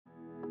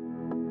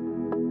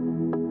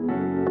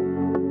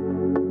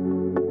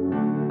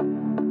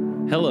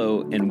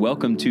Hello, and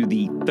welcome to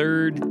the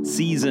third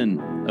season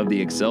of the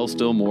Excel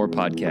Still More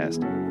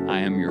podcast. I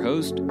am your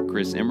host,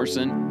 Chris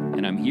Emerson,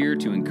 and I'm here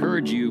to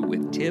encourage you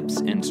with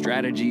tips and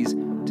strategies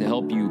to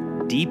help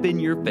you deepen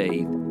your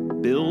faith,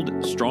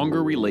 build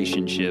stronger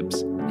relationships,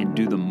 and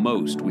do the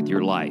most with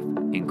your life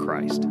in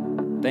Christ.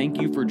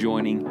 Thank you for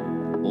joining.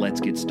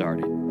 Let's get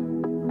started.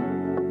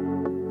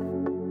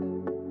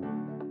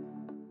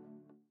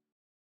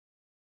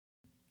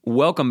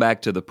 Welcome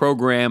back to the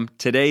program.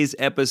 Today's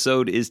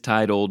episode is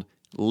titled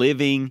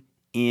Living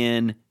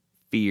in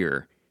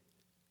Fear.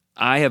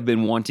 I have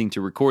been wanting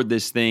to record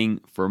this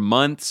thing for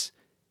months,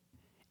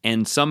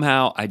 and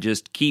somehow I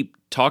just keep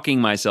talking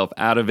myself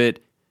out of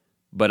it,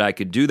 but I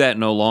could do that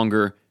no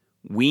longer.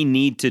 We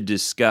need to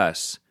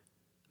discuss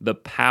the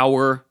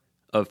power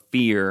of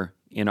fear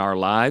in our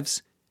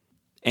lives,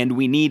 and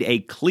we need a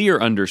clear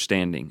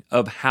understanding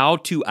of how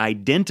to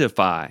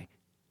identify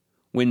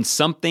when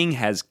something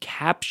has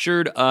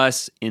captured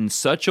us in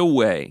such a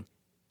way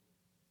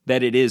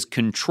that it is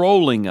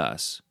controlling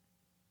us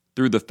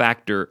through the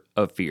factor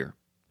of fear.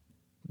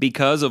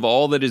 Because of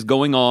all that is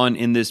going on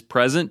in this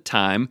present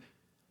time,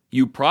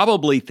 you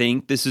probably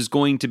think this is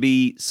going to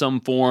be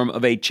some form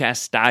of a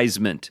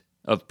chastisement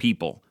of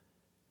people.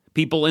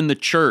 People in the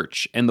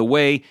church and the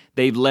way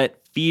they've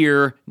let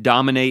fear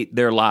dominate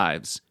their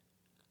lives.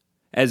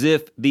 As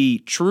if the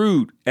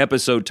true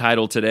episode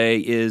title today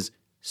is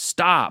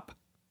Stop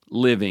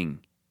Living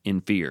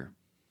in Fear.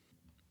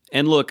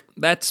 And look,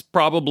 that's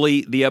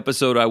probably the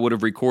episode I would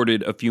have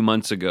recorded a few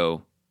months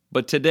ago,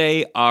 but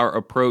today our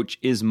approach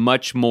is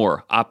much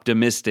more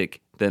optimistic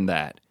than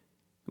that.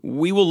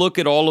 We will look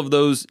at all of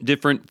those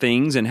different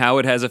things and how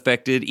it has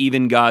affected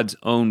even God's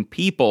own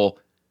people,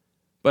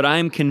 but I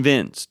am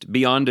convinced,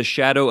 beyond a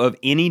shadow of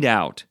any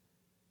doubt,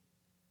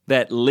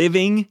 that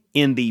living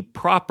in the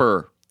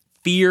proper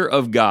fear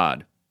of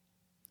God,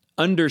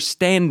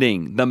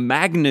 understanding the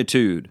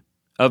magnitude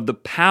of the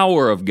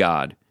power of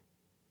God,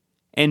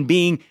 and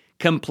being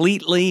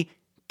completely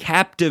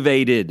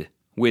captivated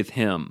with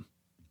Him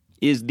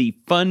is the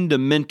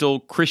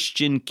fundamental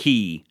Christian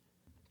key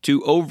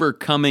to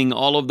overcoming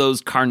all of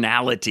those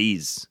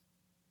carnalities,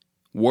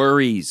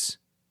 worries,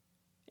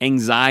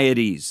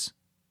 anxieties,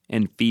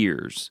 and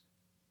fears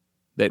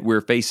that we're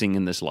facing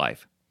in this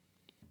life.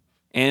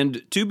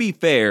 And to be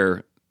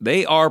fair,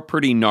 they are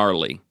pretty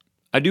gnarly.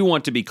 I do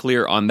want to be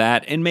clear on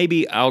that, and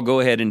maybe I'll go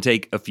ahead and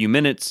take a few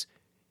minutes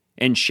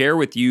and share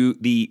with you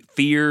the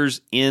fears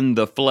in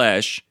the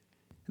flesh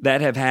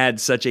that have had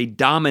such a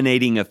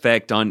dominating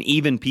effect on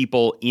even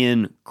people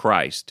in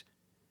Christ.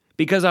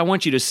 Because I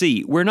want you to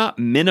see, we're not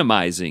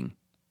minimizing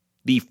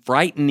the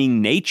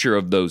frightening nature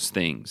of those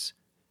things.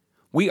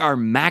 We are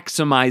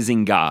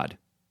maximizing God.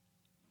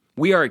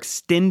 We are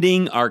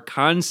extending our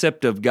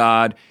concept of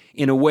God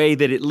in a way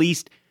that at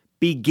least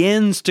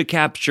begins to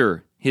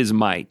capture His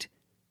might.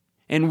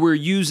 And we're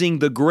using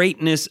the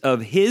greatness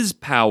of His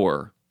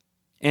power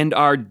and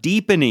our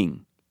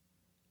deepening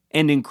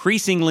and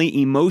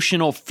increasingly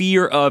emotional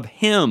fear of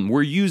Him.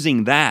 We're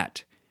using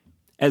that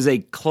as a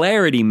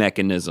clarity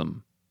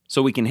mechanism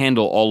so we can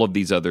handle all of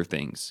these other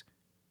things.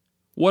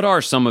 What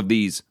are some of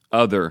these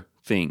other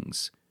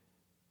things?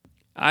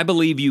 I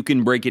believe you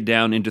can break it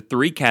down into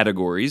three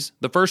categories.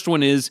 The first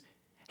one is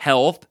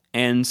health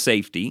and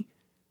safety.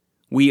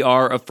 We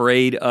are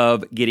afraid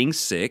of getting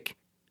sick.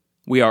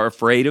 We are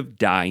afraid of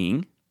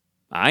dying.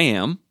 I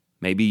am.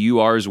 Maybe you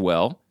are as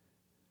well.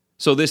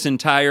 So this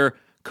entire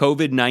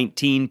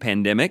COVID-19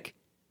 pandemic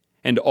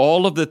and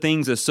all of the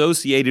things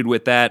associated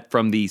with that,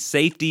 from the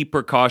safety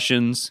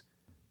precautions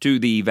to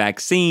the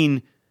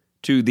vaccine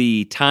to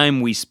the time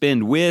we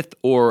spend with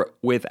or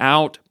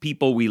without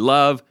people we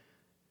love,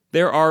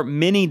 there are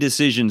many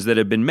decisions that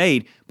have been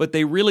made, but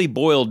they really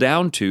boil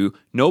down to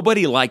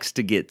nobody likes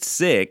to get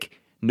sick,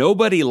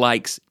 nobody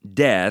likes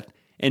death,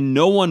 and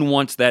no one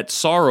wants that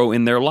sorrow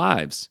in their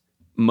lives.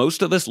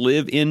 Most of us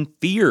live in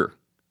fear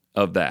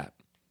of that.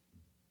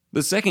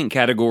 The second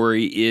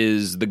category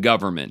is the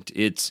government.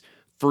 It's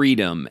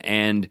freedom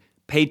and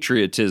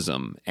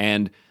patriotism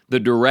and the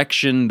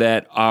direction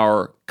that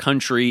our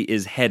country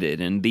is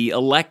headed, and the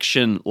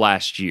election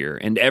last year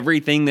and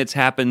everything that's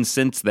happened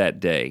since that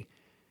day.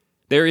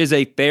 There is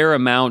a fair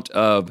amount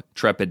of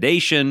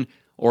trepidation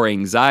or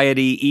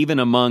anxiety, even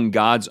among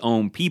God's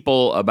own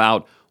people,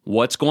 about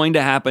what's going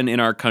to happen in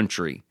our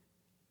country.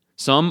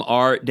 Some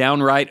are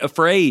downright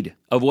afraid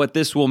of what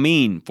this will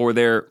mean for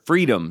their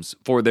freedoms,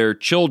 for their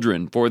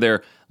children, for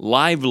their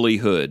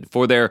livelihood,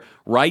 for their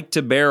right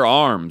to bear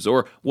arms,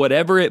 or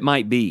whatever it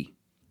might be.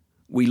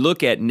 We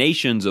look at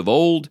nations of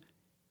old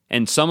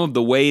and some of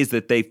the ways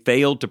that they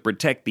failed to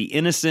protect the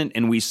innocent,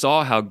 and we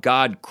saw how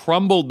God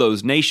crumbled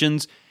those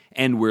nations,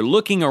 and we're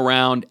looking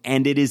around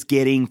and it is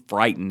getting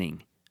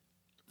frightening.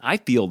 I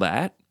feel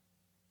that.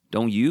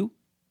 Don't you?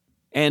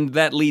 And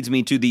that leads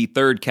me to the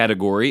third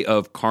category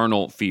of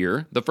carnal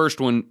fear, the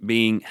first one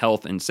being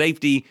health and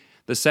safety,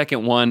 the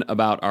second one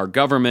about our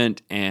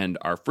government and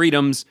our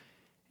freedoms,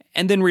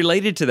 and then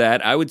related to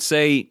that, I would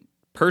say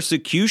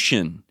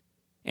persecution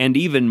and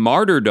even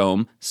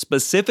martyrdom,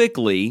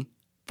 specifically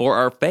for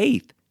our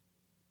faith.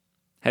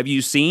 Have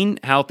you seen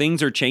how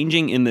things are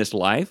changing in this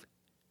life?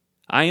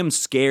 I am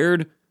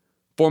scared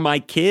for my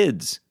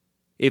kids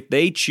if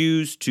they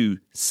choose to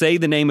say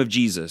the name of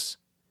Jesus,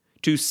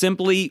 to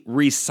simply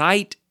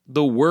recite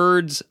the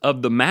words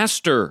of the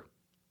Master.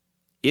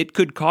 It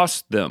could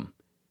cost them.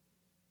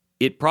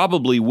 It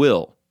probably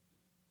will.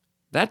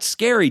 That's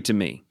scary to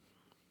me.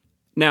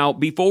 Now,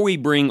 before we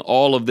bring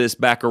all of this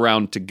back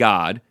around to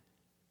God,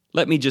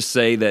 let me just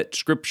say that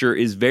Scripture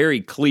is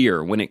very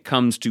clear when it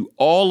comes to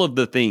all of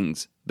the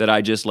things that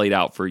I just laid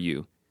out for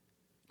you.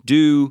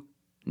 Do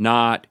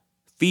not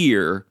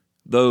fear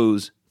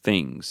those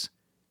things.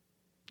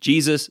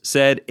 Jesus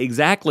said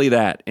exactly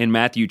that in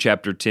Matthew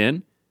chapter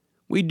 10.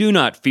 We do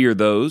not fear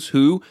those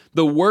who,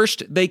 the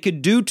worst they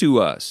could do to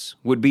us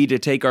would be to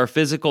take our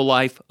physical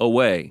life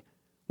away.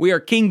 We are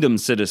kingdom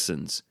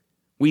citizens.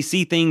 We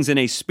see things in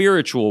a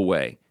spiritual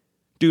way.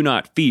 Do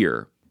not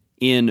fear.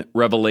 In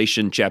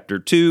Revelation chapter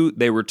 2,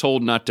 they were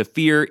told not to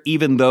fear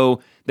even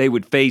though they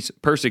would face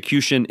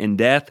persecution and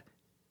death.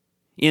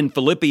 In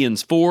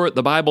Philippians 4,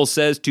 the Bible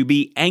says to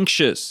be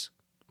anxious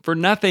for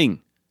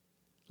nothing.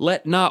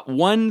 Let not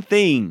one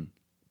thing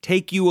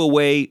take you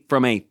away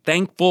from a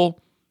thankful,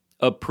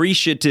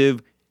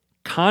 appreciative,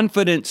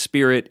 confident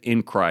spirit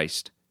in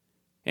Christ.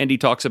 And he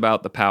talks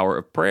about the power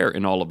of prayer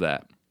in all of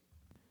that.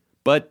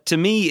 But to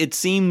me, it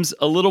seems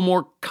a little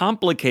more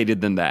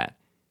complicated than that.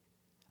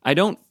 I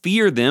don't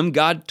fear them.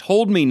 God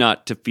told me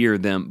not to fear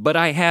them, but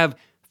I have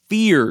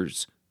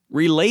fears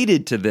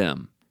related to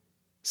them.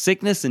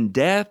 Sickness and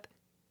death,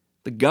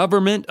 the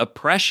government,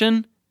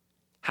 oppression.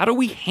 How do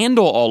we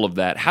handle all of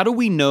that? How do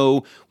we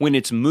know when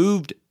it's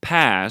moved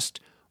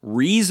past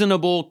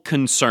reasonable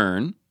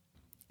concern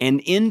and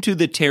into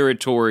the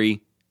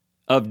territory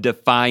of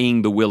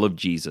defying the will of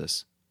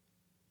Jesus?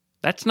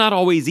 That's not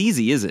always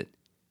easy, is it?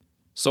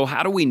 So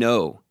how do we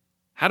know?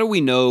 How do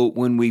we know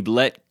when we've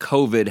let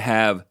COVID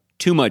have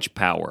too much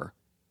power?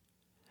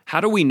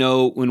 How do we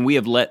know when we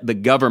have let the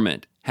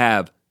government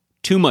have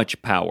too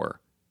much power?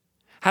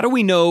 How do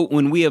we know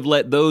when we have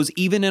let those,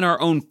 even in our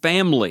own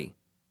family,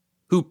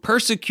 who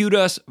persecute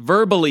us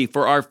verbally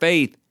for our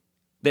faith,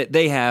 that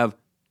they have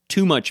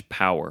too much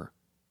power?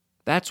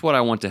 That's what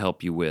I want to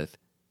help you with.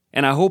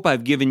 And I hope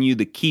I've given you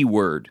the key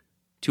word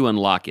to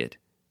unlock it.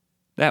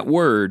 That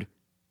word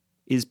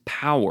is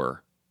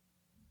power.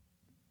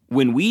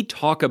 When we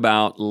talk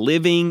about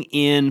living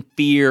in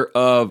fear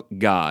of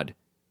God,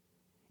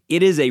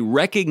 it is a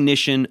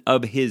recognition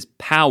of His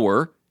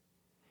power,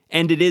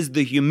 and it is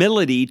the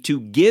humility to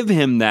give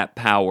Him that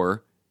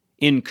power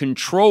in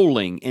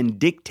controlling and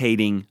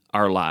dictating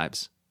our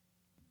lives.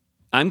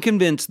 I'm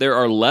convinced there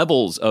are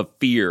levels of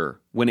fear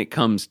when it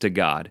comes to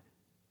God.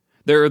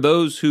 There are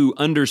those who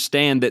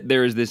understand that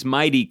there is this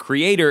mighty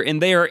Creator,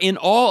 and they are in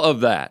awe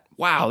of that.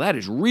 Wow, that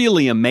is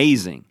really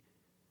amazing.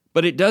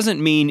 But it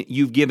doesn't mean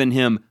you've given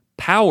Him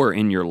power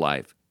in your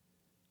life.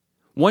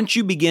 Once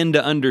you begin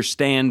to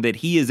understand that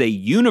He is a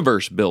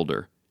universe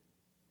builder,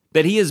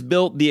 that He has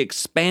built the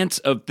expanse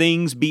of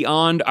things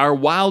beyond our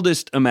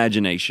wildest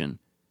imagination,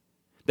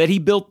 that He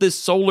built this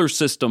solar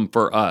system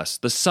for us,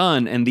 the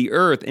sun and the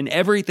earth and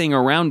everything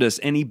around us,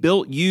 and He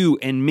built you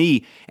and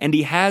me, and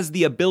He has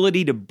the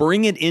ability to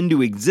bring it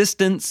into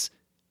existence,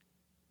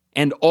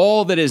 and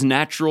all that is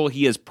natural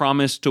He has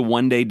promised to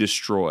one day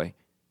destroy.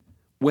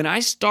 When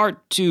I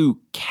start to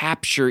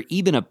capture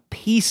even a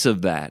piece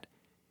of that,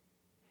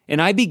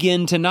 and I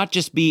begin to not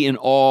just be in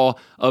awe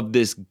of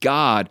this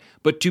God,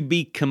 but to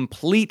be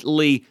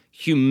completely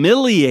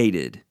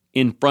humiliated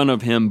in front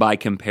of Him by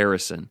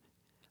comparison.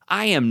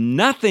 I am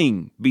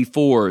nothing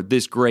before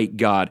this great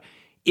God.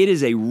 It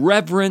is a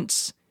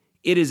reverence,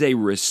 it is a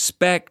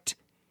respect,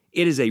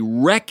 it is a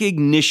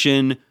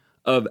recognition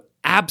of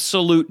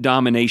absolute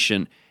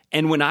domination.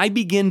 And when I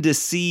begin to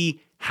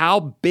see how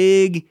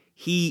big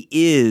He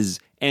is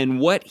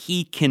and what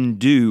He can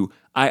do,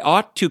 I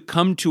ought to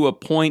come to a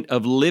point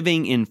of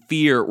living in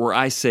fear where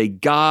I say,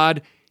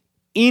 God,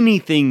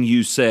 anything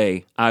you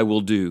say, I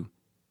will do.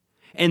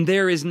 And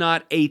there is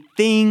not a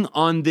thing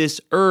on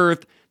this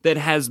earth that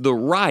has the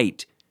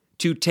right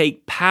to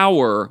take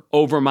power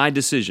over my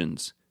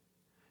decisions.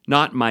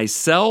 Not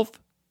myself,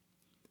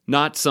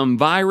 not some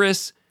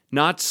virus,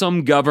 not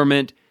some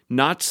government,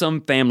 not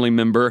some family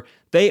member.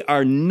 They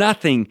are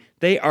nothing.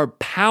 They are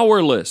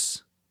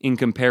powerless in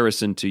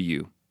comparison to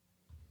you.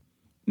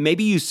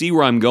 Maybe you see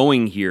where I'm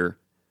going here,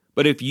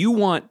 but if you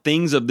want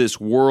things of this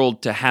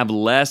world to have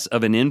less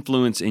of an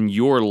influence in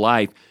your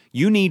life,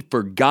 you need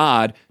for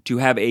God to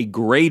have a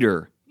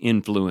greater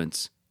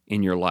influence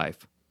in your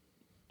life.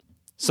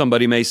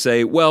 Somebody may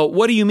say, well,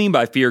 what do you mean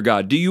by fear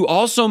God? Do you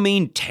also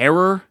mean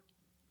terror?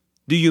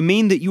 Do you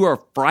mean that you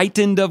are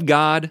frightened of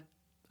God?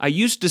 I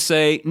used to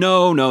say,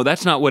 no,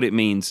 that's not what it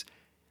means.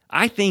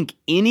 I think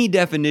any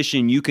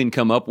definition you can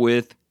come up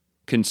with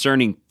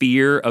concerning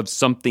fear of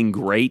something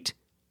great,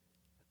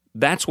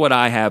 that's what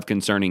I have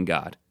concerning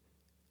God.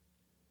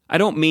 I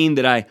don't mean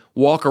that I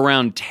walk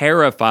around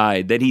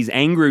terrified that He's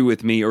angry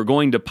with me or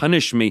going to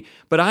punish me,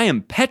 but I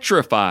am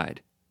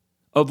petrified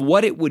of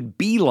what it would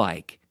be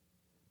like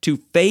to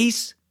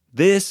face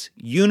this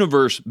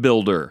universe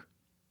builder,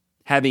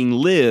 having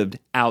lived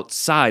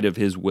outside of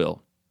his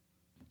will.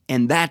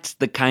 And that's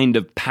the kind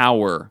of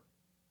power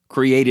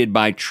created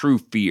by true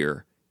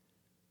fear.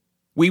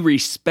 We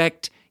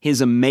respect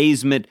his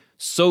amazement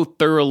so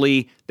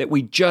thoroughly that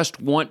we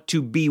just want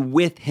to be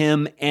with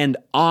him and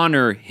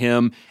honor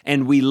him,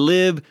 and we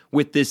live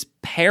with this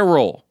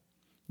peril,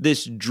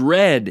 this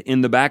dread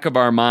in the back of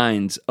our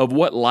minds of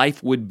what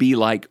life would be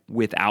like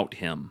without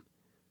him,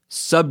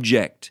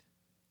 subject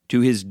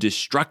to his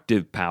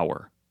destructive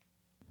power.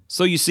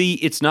 So you see,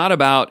 it's not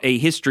about a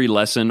history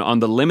lesson on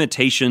the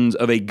limitations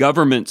of a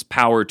government's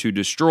power to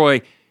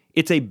destroy.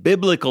 It's a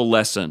biblical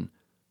lesson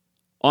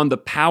on the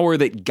power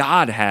that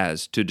God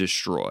has to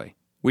destroy,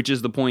 which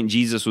is the point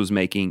Jesus was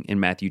making in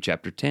Matthew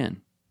chapter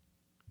 10.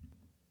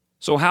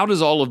 So how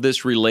does all of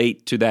this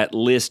relate to that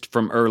list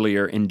from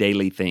earlier in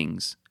daily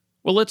things?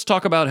 Well, let's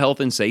talk about health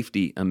and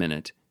safety a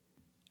minute.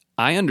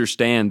 I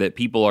understand that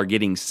people are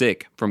getting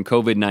sick from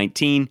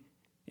COVID-19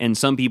 and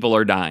some people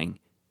are dying,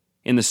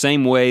 in the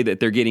same way that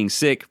they're getting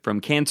sick from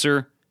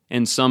cancer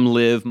and some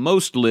live,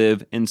 most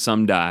live, and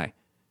some die.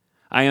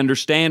 I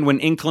understand when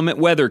inclement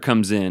weather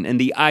comes in and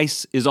the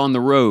ice is on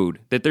the road,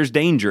 that there's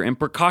danger and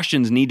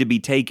precautions need to be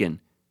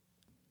taken.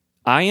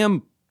 I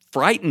am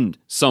frightened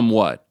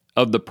somewhat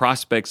of the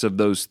prospects of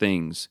those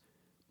things,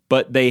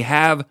 but they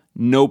have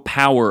no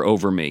power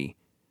over me.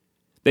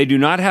 They do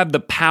not have the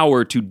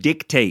power to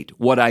dictate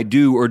what I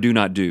do or do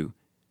not do.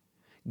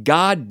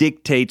 God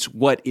dictates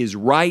what is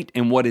right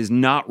and what is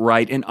not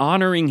right, and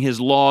honoring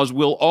his laws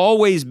will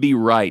always be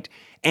right.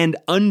 And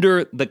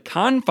under the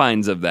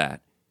confines of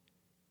that,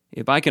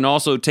 if I can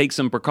also take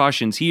some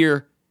precautions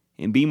here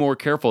and be more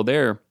careful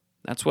there,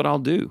 that's what I'll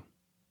do.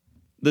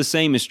 The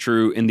same is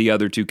true in the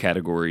other two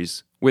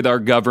categories, with our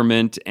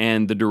government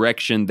and the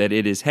direction that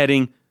it is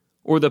heading,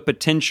 or the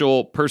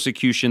potential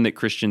persecution that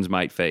Christians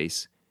might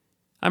face.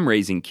 I'm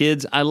raising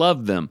kids. I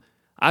love them.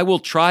 I will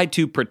try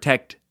to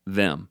protect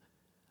them.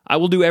 I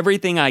will do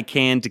everything I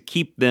can to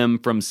keep them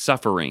from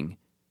suffering.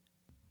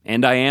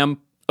 And I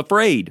am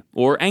afraid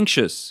or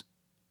anxious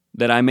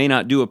that I may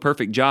not do a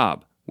perfect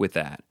job with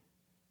that.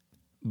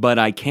 But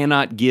I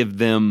cannot give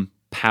them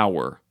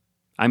power.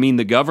 I mean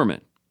the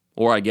government,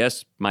 or I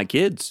guess my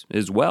kids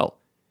as well.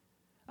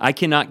 I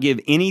cannot give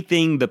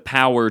anything the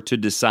power to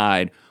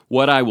decide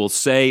what I will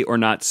say or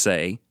not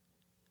say,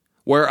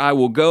 where I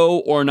will go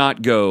or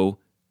not go,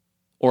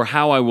 or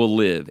how I will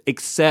live,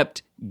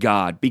 except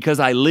God, because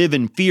I live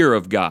in fear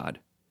of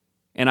God,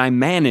 and I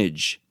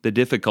manage the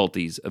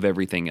difficulties of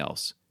everything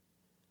else.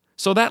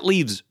 So that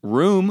leaves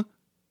room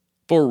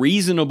for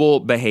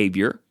reasonable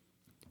behavior,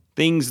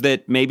 things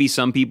that maybe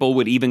some people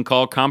would even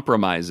call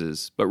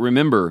compromises. But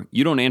remember,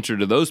 you don't answer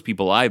to those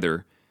people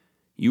either.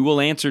 You will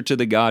answer to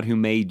the God who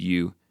made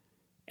you,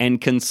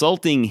 and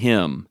consulting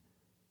him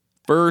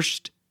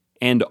first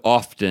and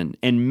often,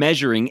 and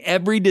measuring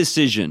every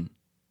decision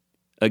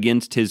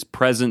against his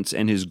presence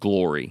and his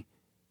glory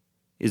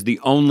is the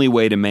only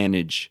way to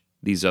manage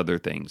these other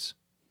things.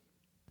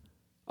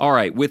 All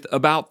right, with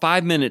about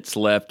 5 minutes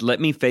left, let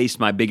me face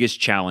my biggest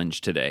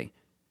challenge today.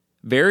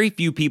 Very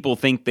few people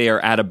think they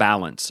are out of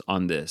balance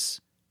on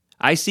this.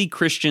 I see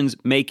Christians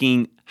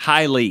making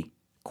highly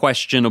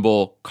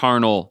questionable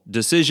carnal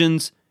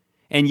decisions,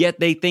 and yet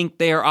they think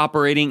they are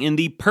operating in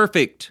the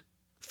perfect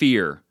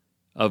fear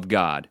of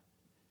God.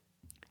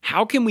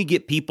 How can we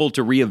get people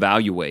to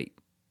reevaluate?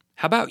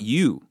 How about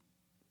you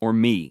or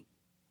me?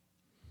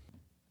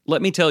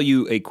 Let me tell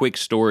you a quick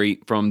story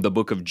from the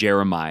book of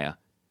Jeremiah.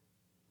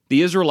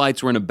 The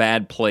Israelites were in a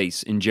bad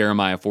place in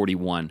Jeremiah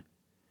 41.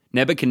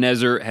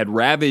 Nebuchadnezzar had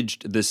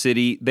ravaged the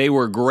city. They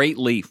were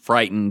greatly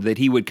frightened that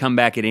he would come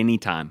back at any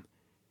time.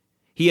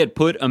 He had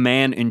put a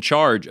man in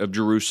charge of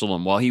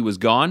Jerusalem while he was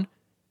gone,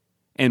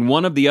 and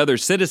one of the other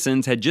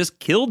citizens had just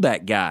killed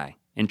that guy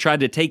and tried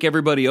to take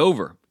everybody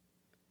over.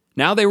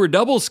 Now they were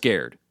double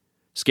scared.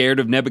 Scared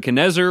of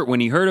Nebuchadnezzar when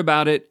he heard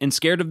about it, and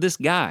scared of this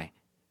guy.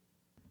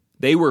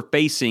 They were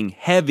facing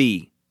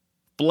heavy,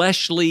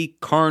 fleshly,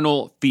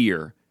 carnal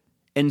fear,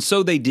 and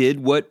so they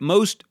did what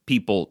most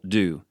people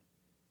do.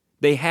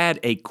 They had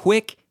a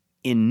quick,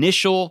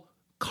 initial,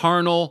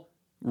 carnal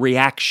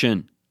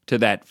reaction to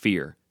that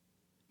fear.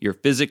 You're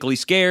physically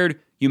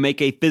scared, you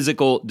make a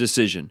physical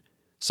decision.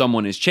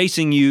 Someone is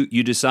chasing you,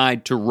 you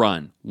decide to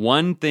run.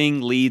 One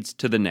thing leads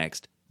to the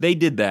next. They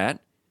did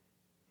that,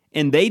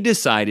 and they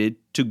decided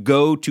to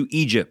go to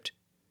Egypt.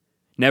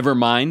 Never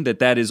mind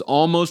that is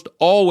almost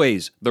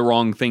always the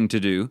wrong thing to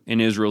do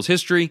in Israel's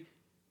history.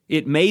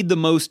 It made the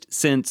most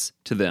sense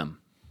to them.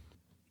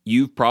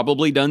 You've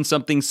probably done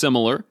something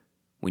similar.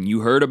 When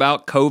you heard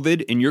about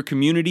COVID in your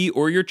community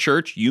or your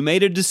church, you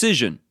made a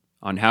decision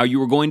on how you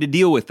were going to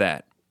deal with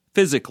that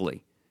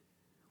physically.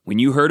 When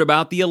you heard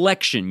about the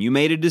election, you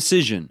made a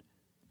decision.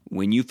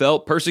 When you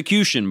felt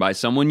persecution by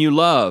someone you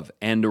love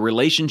and a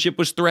relationship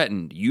was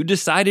threatened, you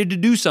decided to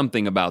do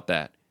something about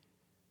that.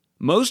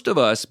 Most of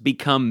us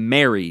become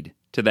married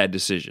to that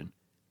decision.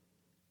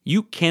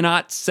 You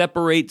cannot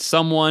separate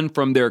someone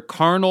from their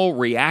carnal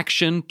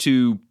reaction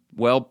to,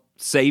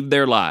 save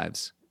their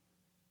lives.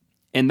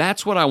 And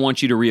that's what I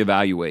want you to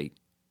reevaluate.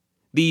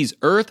 These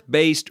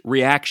earth-based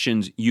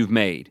reactions you've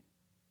made,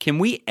 can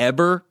we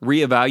ever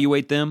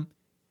reevaluate them?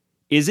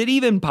 Is it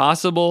even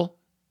possible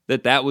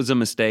that that was a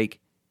mistake?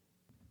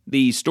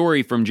 The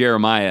story from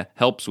Jeremiah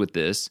helps with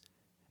this.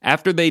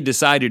 After they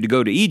decided to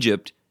go to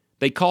Egypt,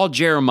 they called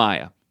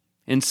Jeremiah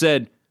and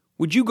said,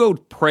 "Would you go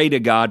pray to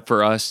God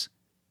for us?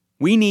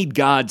 We need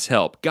God's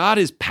help. God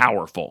is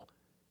powerful.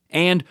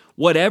 And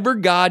whatever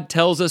God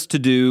tells us to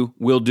do,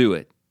 we'll do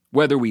it,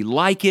 whether we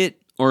like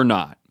it or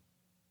not."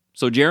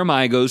 So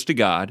Jeremiah goes to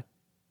God,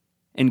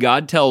 and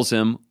God tells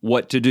him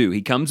what to do.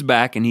 He comes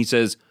back and he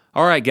says,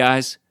 "All right,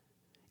 guys,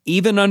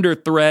 even under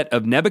threat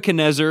of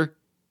Nebuchadnezzar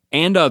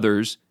and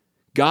others,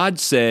 God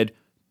said,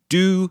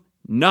 do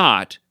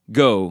not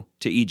go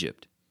to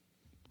Egypt."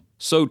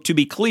 So to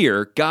be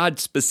clear, God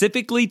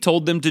specifically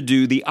told them to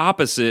do the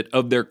opposite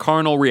of their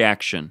carnal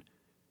reaction.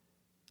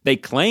 They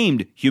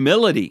claimed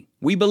humility.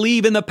 We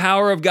believe in the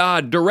power of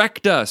God.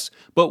 Direct us.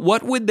 But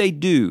what would they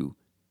do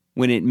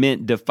when it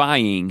meant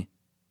defying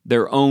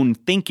their own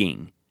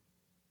thinking?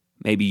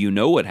 Maybe you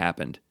know what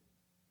happened.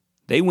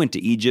 They went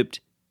to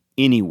Egypt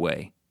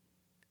anyway.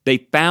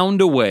 They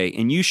found a way,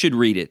 and you should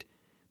read it.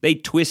 They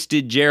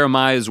twisted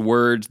Jeremiah's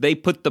words. They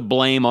put the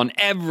blame on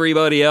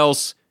everybody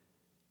else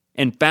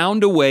and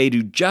found a way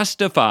to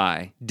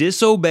justify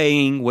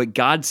disobeying what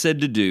God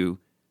said to do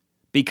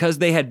because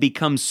they had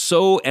become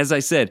so, as I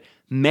said,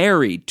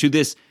 married to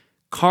this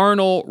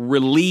carnal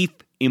relief,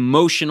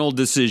 emotional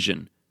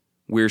decision.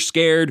 We're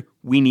scared.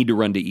 We need to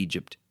run to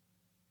Egypt.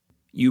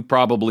 You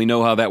probably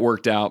know how that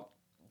worked out.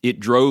 It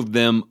drove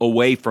them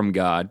away from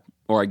God,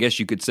 or I guess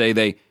you could say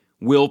they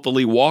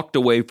willfully walked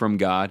away from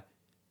God.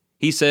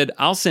 He said,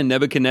 "I'll send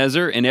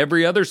Nebuchadnezzar and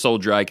every other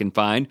soldier I can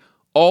find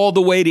all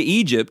the way to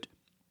Egypt.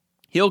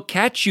 He'll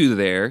catch you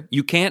there.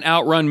 You can't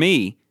outrun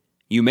me.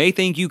 You may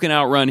think you can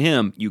outrun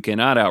him. You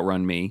cannot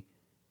outrun me.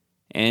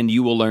 And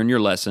you will learn your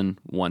lesson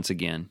once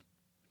again."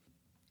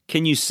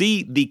 Can you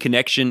see the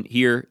connection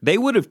here? They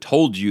would have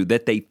told you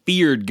that they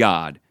feared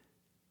God.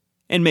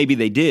 And maybe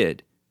they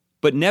did.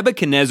 But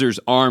Nebuchadnezzar's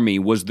army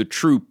was the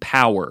true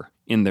power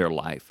in their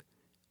life.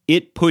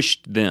 It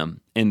pushed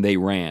them and they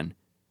ran.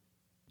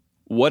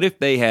 What if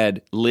they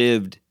had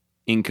lived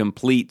in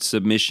complete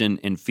submission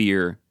and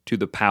fear to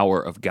the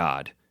power of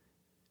God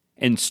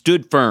and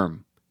stood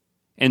firm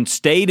and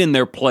stayed in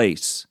their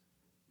place,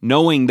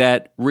 knowing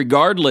that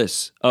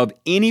regardless of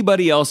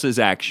anybody else's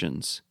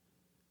actions,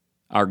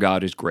 our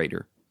God is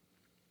greater?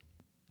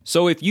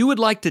 So if you would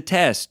like to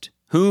test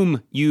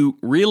whom you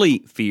really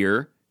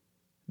fear,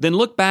 then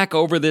look back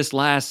over this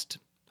last,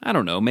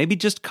 maybe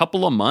just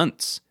couple of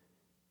months.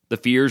 The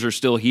fears are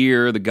still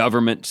here, the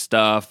government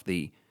stuff,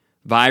 the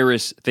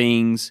virus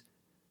things,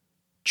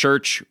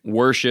 church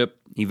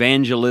worship,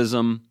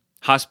 evangelism,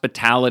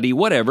 hospitality,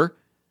 whatever.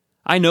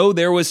 I know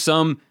there was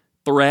some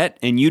threat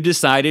and you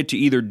decided to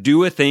either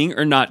do a thing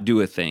or not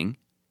do a thing,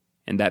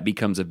 and that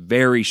becomes a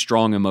very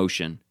strong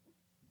emotion.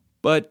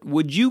 But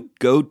would you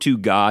go to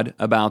God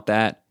about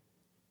that?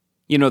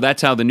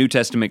 That's how the New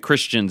Testament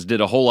Christians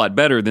did a whole lot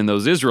better than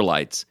those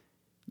Israelites.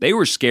 They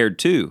were scared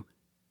too,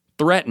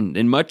 threatened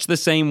in much the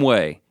same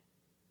way.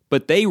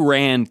 But they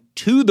ran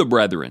to the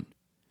brethren.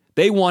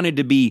 They wanted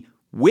to be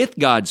with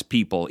God's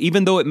people,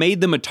 even though it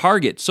made them a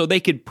target, so they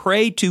could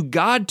pray to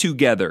God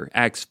together,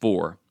 Acts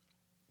 4.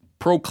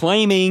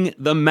 Proclaiming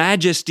the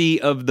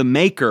majesty of the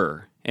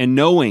Maker and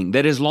knowing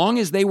that as long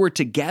as they were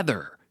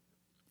together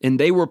and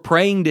they were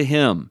praying to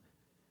Him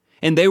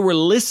and they were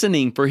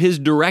listening for His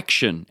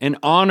direction and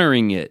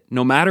honoring it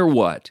no matter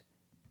what,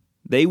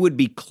 they would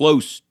be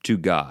close to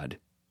God.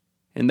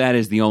 And that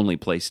is the only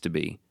place to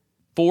be.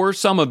 For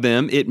some of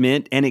them, it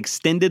meant an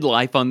extended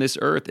life on this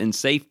earth in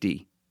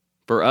safety.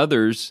 For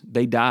others,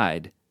 they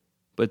died.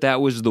 But that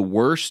was the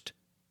worst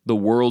the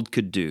world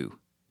could do.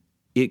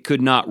 It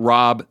could not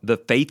rob the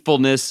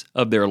faithfulness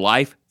of their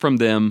life from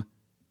them,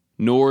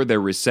 nor their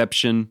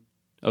reception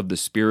of the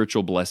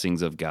spiritual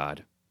blessings of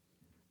God.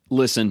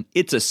 Listen,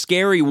 it's a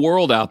scary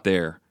world out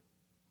there,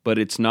 but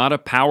it's not a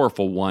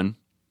powerful one.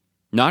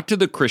 Not to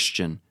the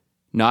Christian,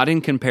 not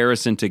in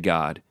comparison to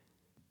God,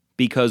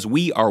 because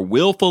we are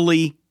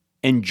willfully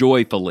and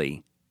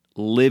joyfully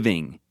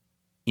living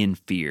in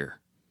fear.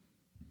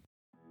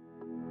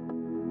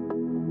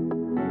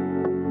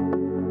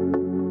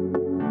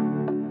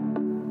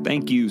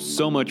 Thank you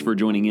so much for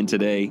joining in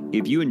today.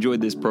 If you enjoyed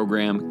this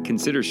program,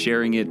 consider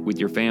sharing it with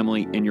your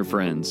family and your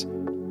friends.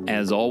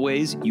 As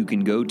always, you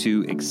can go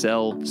to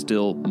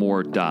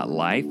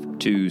excelstillmore.life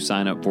to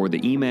sign up for the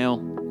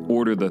email,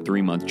 order the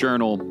 3-month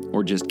journal,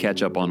 or just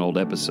catch up on old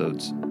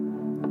episodes.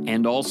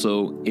 And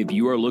also, if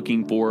you are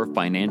looking for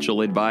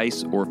financial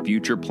advice or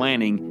future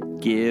planning,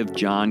 give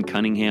John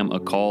Cunningham a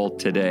call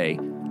today,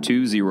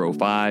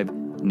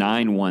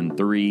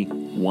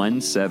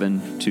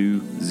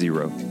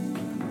 205-913-1720.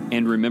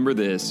 And remember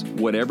this,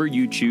 whatever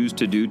you choose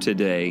to do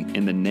today,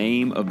 in the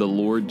name of the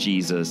Lord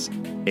Jesus,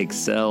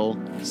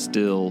 excel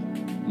still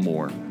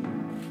more.